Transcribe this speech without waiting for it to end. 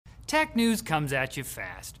tech news comes at you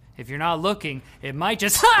fast. If you're not looking, it might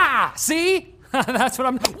just, ha! See? That's what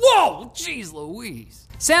I'm, whoa, jeez Louise.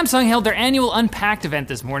 Samsung held their annual Unpacked event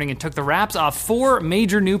this morning and took the wraps off 4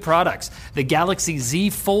 major new products: the Galaxy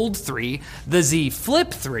Z Fold 3, the Z Flip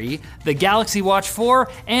 3, the Galaxy Watch 4,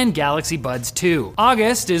 and Galaxy Buds 2.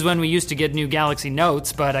 August is when we used to get new Galaxy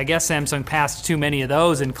Notes, but I guess Samsung passed too many of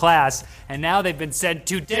those in class, and now they've been sent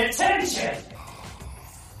to detention.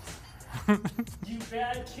 You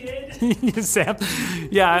bad kid. Sam,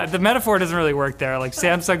 yeah, the metaphor doesn't really work there. Like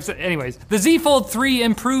Samsung, anyways. The Z Fold 3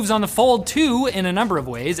 improves on the Fold 2 in a number of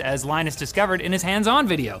ways, as Linus discovered in his hands-on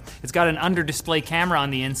video. It's got an under-display camera on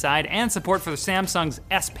the inside and support for the Samsung's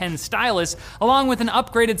S Pen stylus, along with an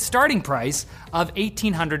upgraded starting price of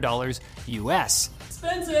 $1,800 US.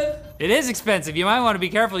 Expensive. It is expensive. You might want to be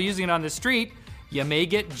careful using it on the street. You may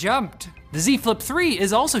get jumped. The Z Flip 3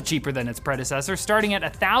 is also cheaper than its predecessor, starting at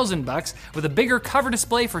 $1,000 with a bigger cover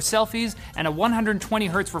display for selfies and a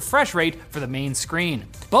 120Hz refresh rate for the main screen.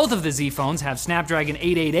 Both of the Z phones have Snapdragon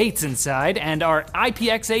 888s inside and are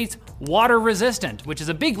IPX8 water resistant, which is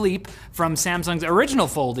a big leap from Samsung's original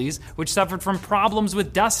Foldies, which suffered from problems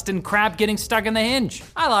with dust and crap getting stuck in the hinge.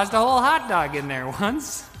 I lost a whole hot dog in there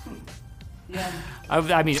once. Yeah. I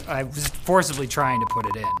was forcibly trying to put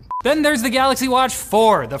it in. Then there's the Galaxy Watch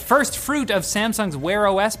 4, the first fruit of Samsung's Wear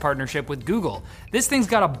OS partnership with Google. This thing's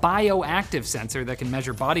got a bioactive sensor that can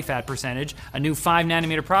measure body fat percentage, a new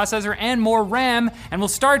 5nm processor, and more RAM, and will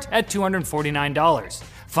start at $249.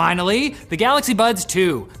 Finally, the Galaxy Buds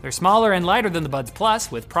 2. They're smaller and lighter than the Buds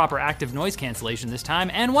Plus, with proper active noise cancellation this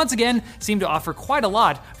time, and once again, seem to offer quite a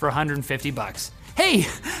lot for $150. Hey,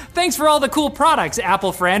 thanks for all the cool products,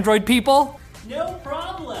 Apple for Android people. No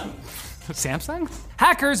problem. Samsung?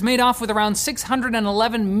 Hackers made off with around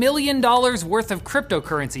 $611 million worth of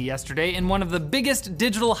cryptocurrency yesterday in one of the biggest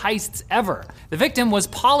digital heists ever. The victim was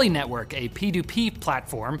Poly Network, a P2P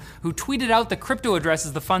platform, who tweeted out the crypto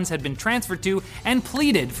addresses the funds had been transferred to and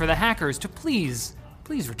pleaded for the hackers to please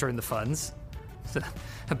return the funds.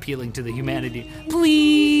 Appealing to the humanity.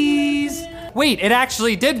 Please! Wait, it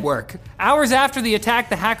actually did work. Hours after the attack,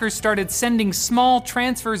 the hackers started sending small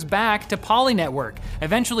transfers back to Poly Network,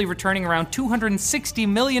 eventually returning around $260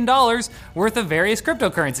 million worth of various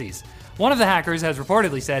cryptocurrencies. One of the hackers has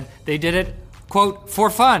reportedly said they did it, quote, for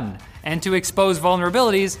fun, and to expose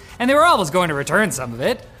vulnerabilities, and they were always going to return some of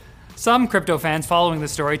it. Some crypto fans following the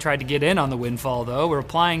story tried to get in on the windfall, though,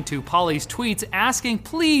 replying to Poly's tweets asking,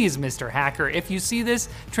 please, Mr. Hacker, if you see this,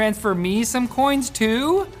 transfer me some coins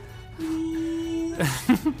too?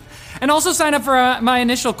 And also sign up for my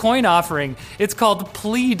initial coin offering. It's called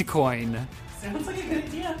Plead Coin. Sounds like a good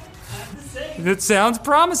idea, I have to say. It sounds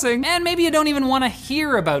promising. And maybe you don't even want to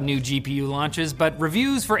hear about new GPU launches, but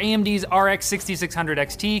reviews for AMD's RX 6600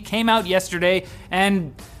 XT came out yesterday,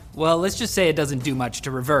 and well, let's just say it doesn't do much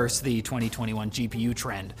to reverse the 2021 GPU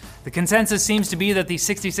trend. The consensus seems to be that the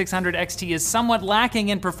 6600 XT is somewhat lacking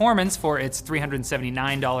in performance for its $379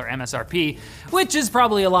 MSRP, which is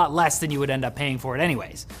probably a lot less than you would end up paying for it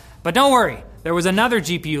anyways. But don't worry, there was another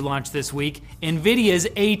GPU launch this week, NVIDIA's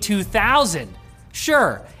A2000.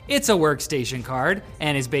 Sure, it's a workstation card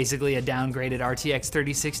and is basically a downgraded RTX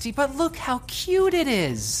 3060, but look how cute it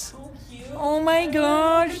is. So cute. Oh my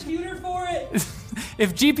gosh. Computer for it.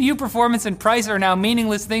 If GPU performance and price are now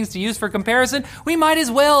meaningless things to use for comparison, we might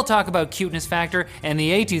as well talk about cuteness factor, and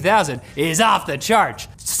the A2000 is off the charts.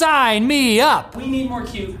 Sign me up! We need more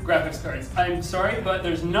cute graphics cards. I'm sorry, but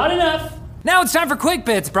there's not enough. Now it's time for Quick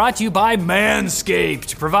Bits, brought to you by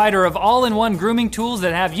Manscaped, provider of all-in-one grooming tools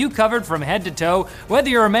that have you covered from head to toe, whether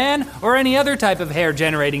you're a man or any other type of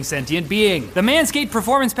hair-generating sentient being. The Manscaped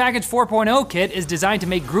Performance Package 4.0 kit is designed to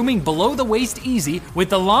make grooming below the waist easy with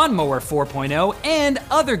the Lawnmower 4.0 and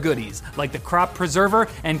other goodies, like the Crop Preserver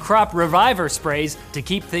and Crop Reviver sprays to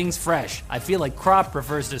keep things fresh. I feel like crop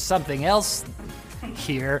refers to something else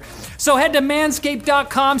here. So head to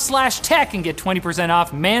manscaped.com/tech and get 20%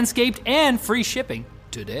 off Manscaped and free shipping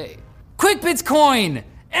today. Quick Bits Coin!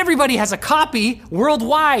 Everybody has a copy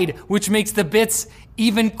worldwide, which makes the bits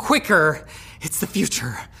even quicker. It's the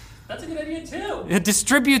future. That's a good idea too.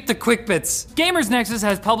 Distribute the Quick Bits. Gamers Nexus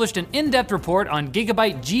has published an in-depth report on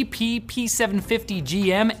Gigabyte GP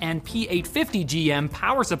P750GM and P850GM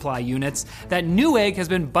power supply units that Newegg has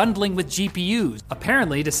been bundling with GPUs,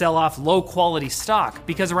 apparently to sell off low-quality stock,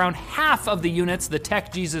 because around half of the units the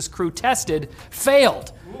Tech Jesus crew tested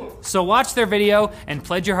failed. So watch their video and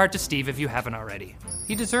pledge your heart to Steve if you haven't already.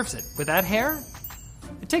 He deserves it. With that hair,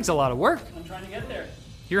 it takes a lot of work. I'm trying to get there.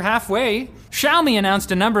 You're halfway. Xiaomi announced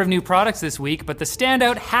a number of new products this week, but the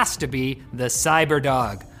standout has to be the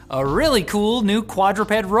CyberDog, a really cool new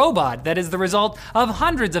quadruped robot that is the result of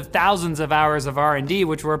hundreds of thousands of hours of R&D,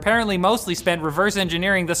 which were apparently mostly spent reverse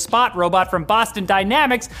engineering the Spot robot from Boston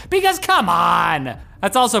Dynamics, because come on!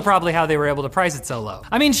 That's also probably how they were able to price it so low.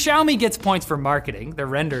 I mean, Xiaomi gets points for marketing. Their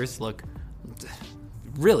renders look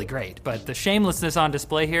really great, but the shamelessness on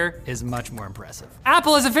display here is much more impressive.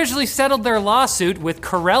 Apple has officially settled their lawsuit with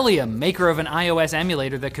Corellium, maker of an iOS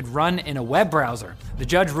emulator that could run in a web browser. The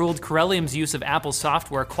judge ruled Corellium's use of Apple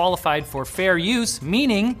software qualified for fair use,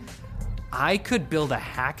 meaning I could build a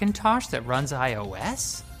Hackintosh that runs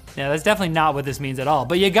iOS? Yeah, that's definitely not what this means at all,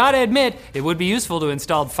 but you gotta admit, it would be useful to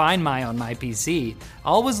install Find My on my PC.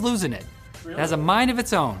 Always losing it. Really? It has a mind of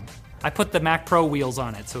its own. I put the Mac Pro wheels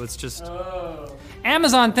on it, so it's just... Oh.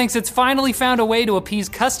 Amazon thinks it's finally found a way to appease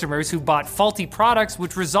customers who bought faulty products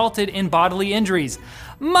which resulted in bodily injuries.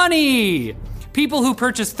 Money! People who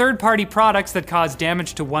purchase third-party products that cause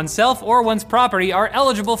damage to oneself or one's property are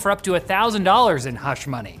eligible for up to $1,000 in hush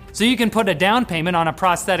money. So you can put a down payment on a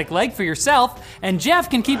prosthetic leg for yourself, and Jeff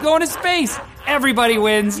can keep going to space. Everybody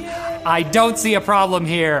wins. I don't see a problem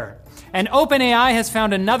here. And OpenAI has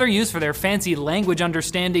found another use for their fancy language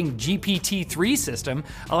understanding GPT-3 system,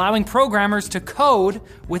 allowing programmers to code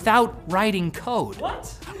without writing code. What?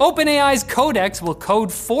 OpenAI's Codex will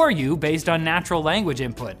code for you based on natural language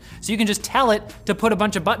input. So you can just tell it to put a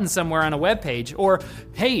bunch of buttons somewhere on a web page, or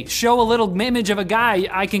hey, show a little image of a guy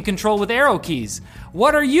I can control with arrow keys.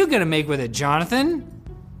 What are you gonna make with it, Jonathan?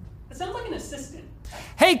 It sounds like an assistant.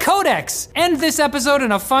 Hey Codex, end this episode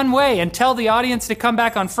in a fun way and tell the audience to come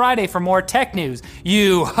back on Friday for more tech news,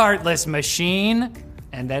 you heartless machine.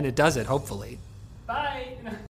 And then it does it, hopefully. Bye.